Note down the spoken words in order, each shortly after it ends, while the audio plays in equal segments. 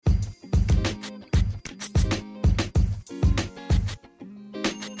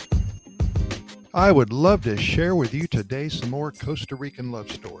I would love to share with you today some more Costa Rican love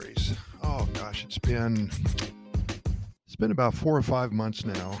stories. Oh gosh, it's been about 4 or 5 months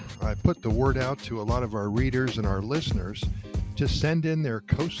now. I put the word out to a lot of our readers and our listeners to send in their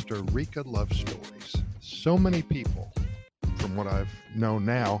Costa Rica love stories. So many people, from what I've known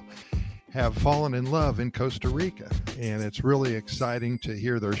now, have fallen in love in Costa Rica, and it's really exciting to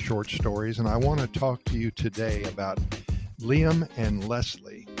hear their short stories. And I want to talk to you today about Liam and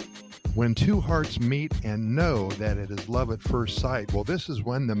Leslie. When two hearts meet and know that it is love at first sight, well, this is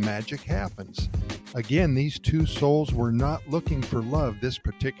when the magic happens. Again, these two souls were not looking for love this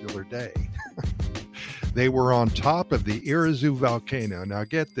particular day. They were on top of the Irazu volcano. Now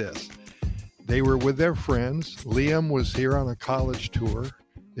get this. They were with their friends. Liam was here on a college tour.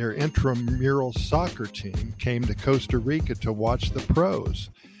 Their intramural soccer team came to Costa Rica to watch the pros.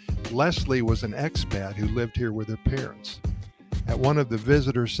 Leslie was an expat who lived here with her parents. At one of the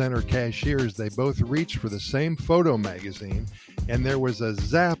visitor center cashiers, they both reached for the same photo magazine, and there was a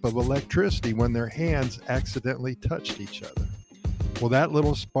zap of electricity when their hands accidentally touched each other. Well, that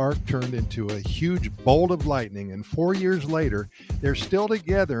little spark turned into a huge bolt of lightning, and 4 years later, they're still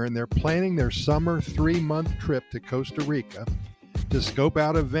together, and they're planning their summer 3-month trip to Costa Rica to scope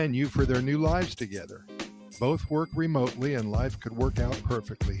out a venue for their new lives together. Both work remotely, and life could work out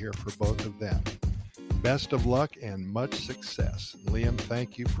perfectly here for both of them. Best of luck and much success. Liam,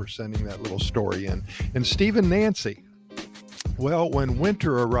 thank you for sending that little story in. And Steve and Nancy. Well, when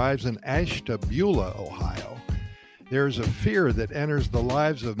winter arrives in Ashtabula, Ohio, there's a fear that enters the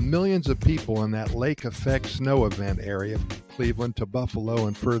lives of millions of people in that lake effect snow event area from Cleveland to Buffalo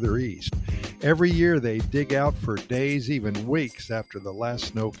and further east. Every year they dig out for days, even weeks after the last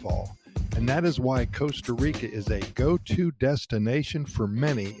snowfall. And that is why Costa Rica is a go-to destination for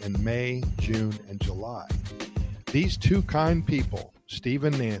many in May, June, and July. These two kind people, Steve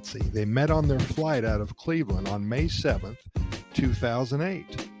and Nancy, they met on their flight out of Cleveland on May 7th,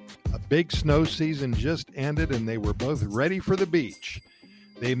 2008. A big snow season just ended and they were both ready for the beach.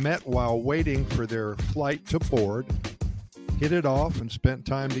 They met while waiting for their flight to board, hit it off, and spent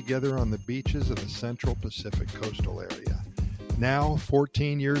time together on the beaches of the Central Pacific coastal area. Now,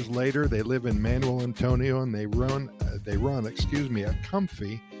 14 years later, they live in Manuel Antonio and they run a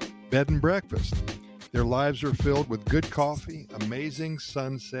comfy bed and breakfast. Their lives are filled with good coffee, amazing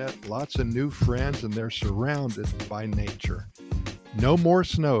sunset, lots of new friends, and they're surrounded by nature. No more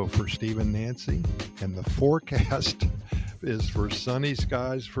snow for Steve and Nancy, and the forecast is for sunny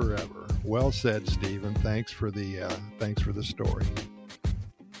skies forever. Well said, Stephen. Thanks for the story.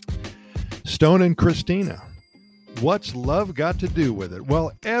 Stone and Christina. What's love got to do with it?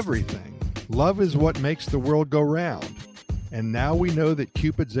 Well, everything. Love is what makes the world go round. And now we know that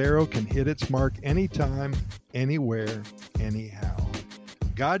Cupid's arrow can hit its mark anytime, anywhere, anyhow.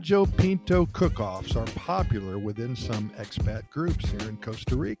 Gallo Pinto cook-offs are popular within some expat groups here in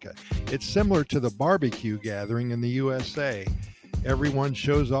Costa Rica. It's similar to the barbecue gathering in the USA. Everyone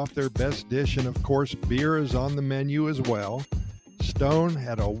shows off their best dish, and of course, beer is on the menu as well. Stone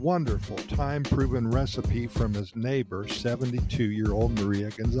had a wonderful time-proven recipe from his neighbor, 72-year-old Maria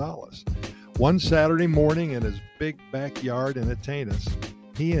Gonzalez. One Saturday morning in his big backyard in Atenas,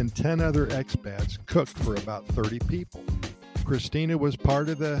 he and 10 other expats cooked for about 30 people. Christina was part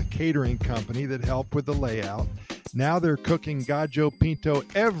of the catering company that helped with the layout. Now they're cooking Gallo Pinto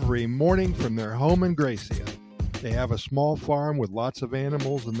every morning from their home in Gracia. They have a small farm with lots of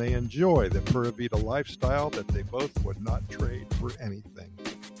animals, and they enjoy the Pura Vida lifestyle that they both would not trade for anything.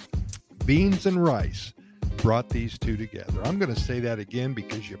 Beans and rice brought these two together. I'm going to say that again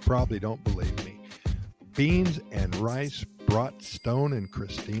because you probably don't believe me. Beans and rice brought Stone and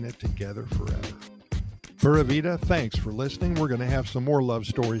Christina together forever. Pura Vida, thanks for listening. We're going to have some more love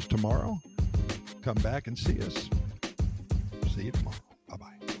stories tomorrow. Come back and see us. See you tomorrow.